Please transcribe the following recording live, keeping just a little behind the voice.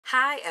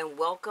Hi and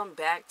welcome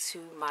back to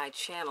my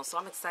channel. So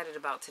I'm excited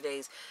about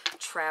today's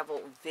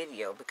travel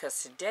video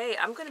because today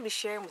I'm going to be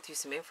sharing with you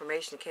some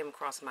information that came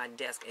across my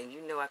desk, and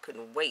you know I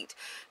couldn't wait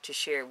to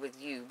share it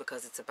with you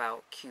because it's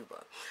about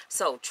Cuba.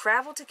 So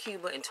travel to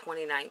Cuba in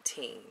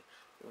 2019.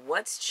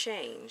 What's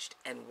changed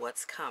and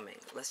what's coming?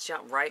 Let's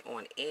jump right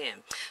on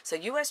in. So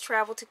U.S.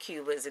 travel to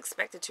Cuba is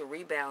expected to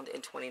rebound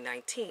in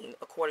 2019,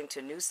 according to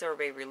a new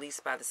survey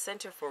released by the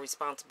Center for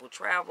Responsible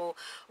Travel,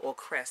 or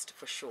CREST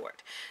for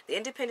short. The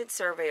independent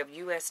survey of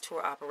U.S.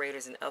 tour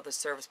operators and other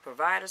service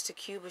providers to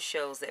Cuba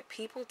shows that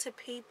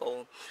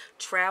people-to-people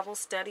travel,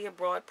 study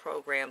abroad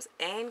programs,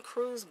 and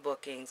cruise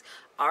bookings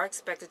are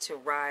expected to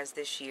rise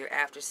this year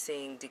after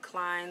seeing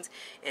declines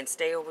in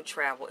stayover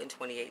travel in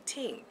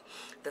 2018.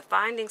 The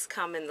findings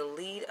come in the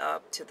lead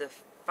up to the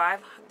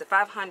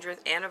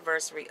 500th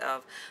anniversary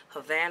of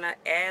Havana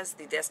as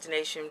the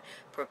destination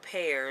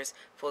prepares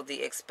for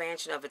the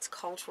expansion of its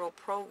cultural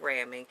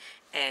programming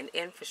and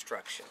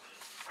infrastructure.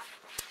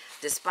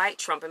 Despite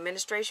Trump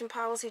administration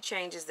policy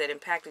changes that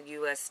impacted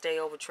U.S.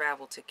 stayover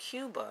travel to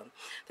Cuba,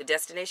 the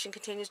destination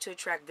continues to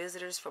attract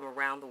visitors from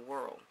around the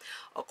world.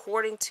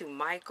 According to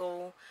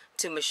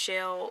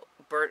Michelle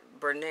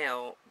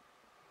Burnell,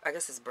 I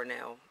guess it's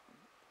Burnell,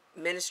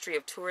 Ministry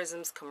of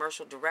Tourism's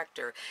commercial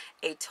director,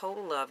 a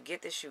total of,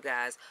 get this you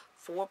guys,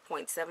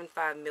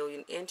 4.75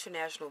 million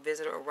international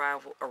visitor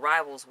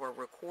arrivals were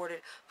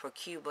recorded for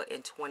Cuba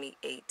in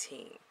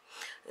 2018.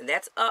 And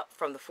that's up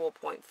from the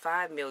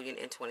 4.5 million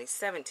in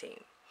 2017.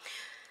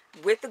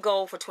 With the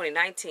goal for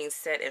 2019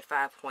 set at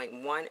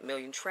 5.1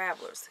 million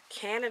travelers.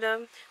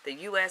 Canada, the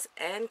U.S.,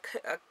 and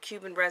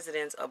Cuban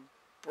residents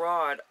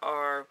abroad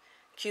are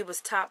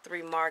Cuba's top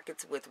three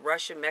markets, with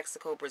Russia,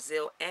 Mexico,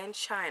 Brazil, and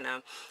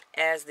China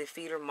as the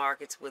feeder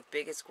markets with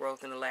biggest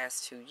growth in the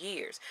last 2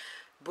 years.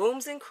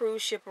 Booms in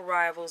cruise ship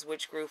arrivals,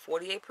 which grew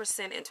 48%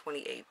 in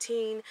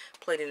 2018,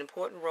 played an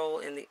important role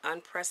in the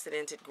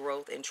unprecedented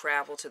growth in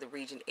travel to the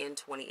region in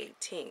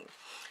 2018.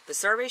 The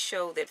survey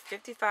showed that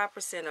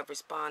 55% of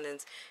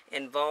respondents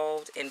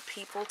involved in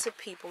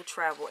people-to-people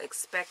travel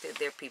expected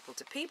their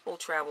people-to-people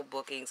travel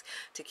bookings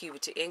to Cuba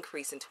to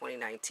increase in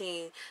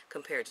 2019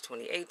 compared to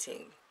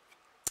 2018.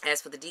 As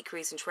for the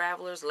decrease in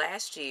travelers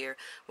last year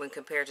when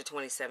compared to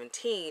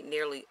 2017,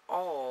 nearly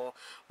all,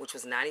 which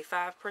was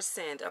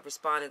 95% of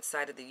respondents,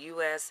 cited the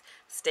U.S.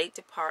 State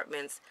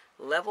Department's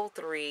Level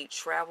 3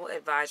 travel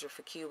advisor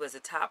for Cuba as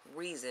a top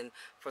reason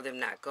for them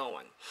not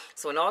going.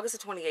 So in August of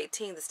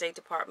 2018, the State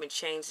Department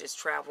changed its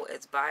travel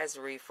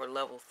advisory for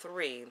Level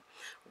 3,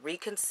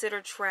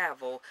 reconsider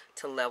travel,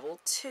 to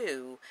Level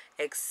 2,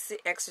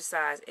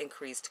 exercise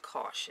increased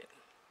caution.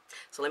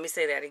 So let me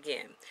say that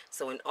again.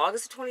 So in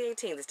August of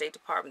 2018, the State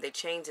Department, they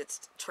changed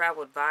its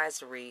travel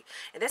advisory.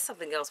 And that's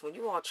something else. When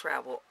you all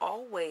travel,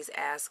 always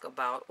ask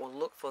about or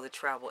look for the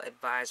travel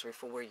advisory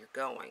for where you're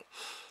going.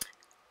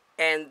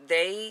 And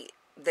they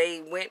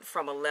went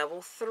from a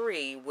level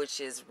 3,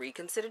 which is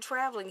reconsider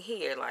traveling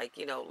here, like,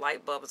 you know,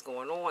 light bulb is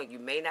going on, you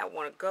may not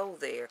want to go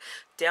there,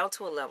 down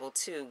to a level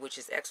 2, which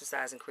is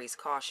exercise increased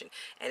caution.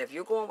 And if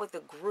you're going with a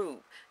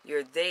group,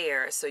 you're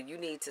there, so you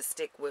need to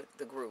stick with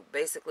the group.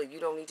 Basically, you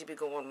don't need to be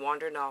going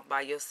wandering off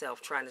by yourself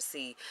trying to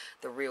see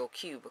the real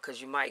Cuba, because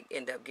you might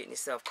end up getting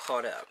yourself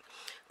caught up.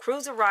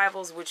 Cruise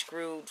arrivals, which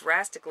grew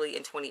drastically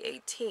in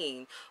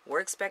 2018, were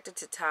expected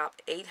to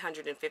top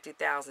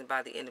 850,000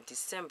 by the end of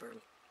December,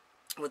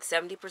 with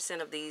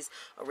 70% of these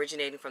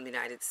originating from the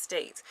United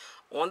States.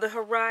 On the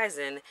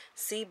horizon,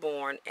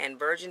 Seabourn and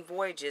Virgin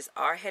voyages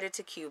are headed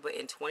to Cuba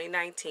in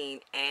 2019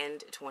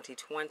 and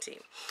 2020.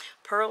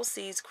 Pearl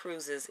Seas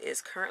Cruises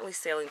is currently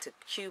sailing to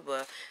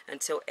Cuba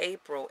until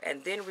April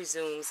and then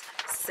resumes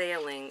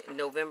sailing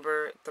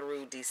November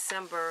through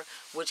December,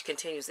 which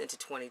continues into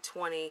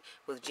 2020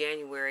 with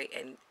January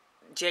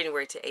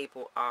to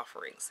April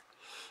offerings.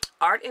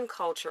 Art and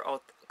culture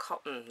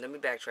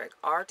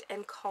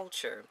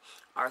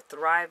are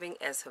thriving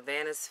as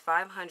Havana's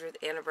 500th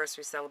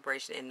anniversary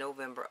celebration in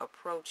November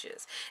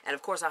approaches. And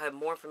of course, I'll have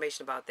more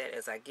information about that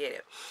as I get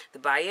it. The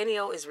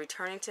biennial is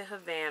returning to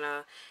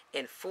Havana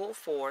in full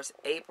force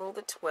April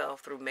the 12th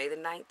through May the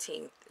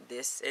 19th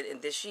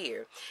this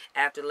year,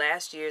 after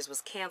last year's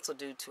was canceled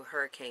due to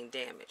hurricane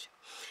damage.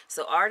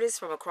 So artists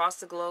from across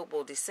the globe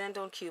will descend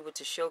on Cuba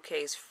to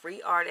showcase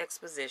free art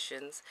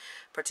expositions,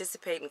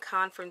 participate in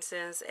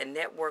conferences, and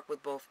network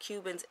with both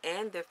Cubans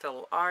and their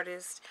fellow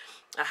artists.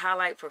 A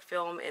highlight for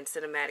film and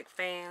cinematic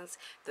fans,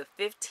 the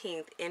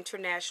 15th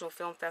International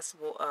Film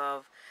Festival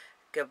of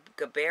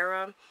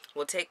Gabera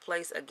will take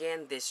place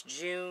again this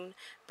June,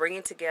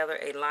 bringing together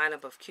a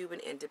lineup of Cuban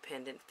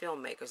independent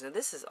filmmakers. And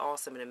this is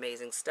awesome and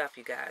amazing stuff,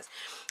 you guys.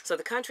 So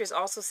the country is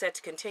also set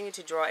to continue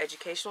to draw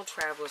educational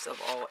travelers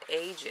of all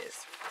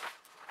ages.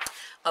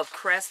 Of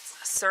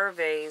CREST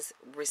surveys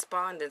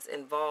respondents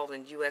involved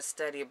in U.S.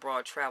 study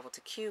abroad travel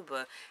to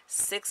Cuba,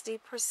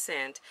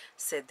 60%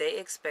 said they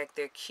expect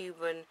their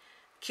Cuba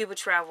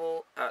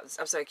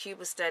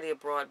study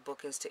abroad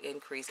bookings to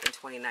increase in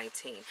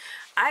 2019.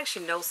 I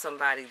actually know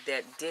somebody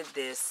that did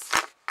this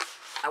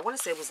I want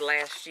to say it was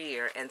last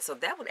year, and so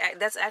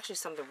that's actually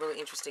something really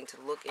interesting to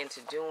look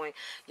into doing.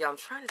 Y'all, I'm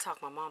trying to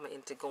talk my mama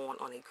into going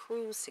on a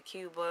cruise to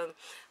Cuba.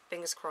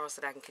 Fingers crossed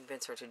that I can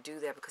convince her to do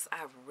that, because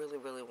I really,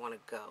 really want to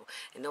go,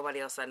 and nobody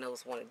else I know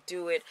want to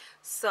do it.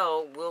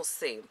 So we'll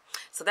see.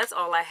 So that's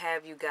all I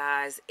have, you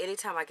guys.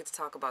 Anytime I get to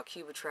talk about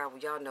Cuba travel,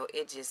 y'all know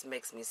it just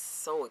makes me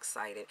so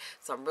excited.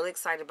 So I'm really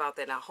excited about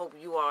that, and I hope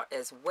you are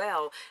as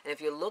well. And if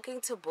you're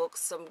looking to book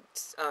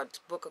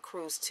book a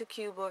cruise to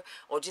Cuba,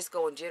 or just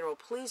go in general,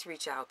 please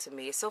reach out to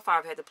me. So far,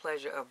 I've had the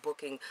pleasure of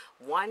booking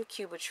one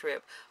Cuba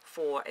trip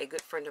for a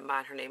good friend of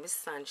mine. Her name is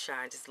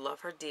Sunshine. Just love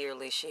her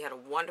dearly. She had a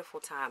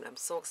wonderful time. I'm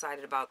so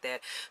excited about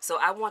that. So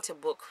I want to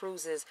book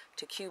cruises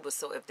to Cuba.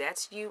 So if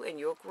that's you and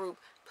your group,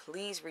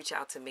 please reach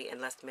out to me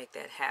and let's make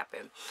that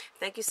happen.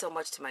 Thank you so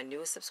much to my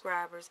newest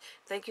subscribers.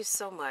 Thank you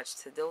so much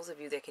to those of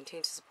you that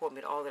continue to support me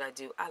in all that I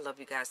do. I love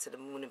you guys to the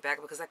moon and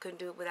back, because I couldn't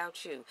do it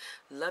without you.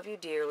 Love you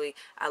dearly.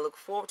 I look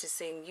forward to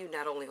seeing you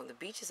not only on the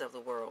beaches of the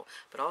world,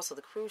 but also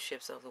the cruise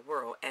ships of the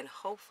world, and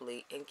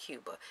hopefully in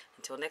Cuba.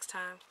 Until next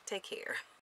time, take care.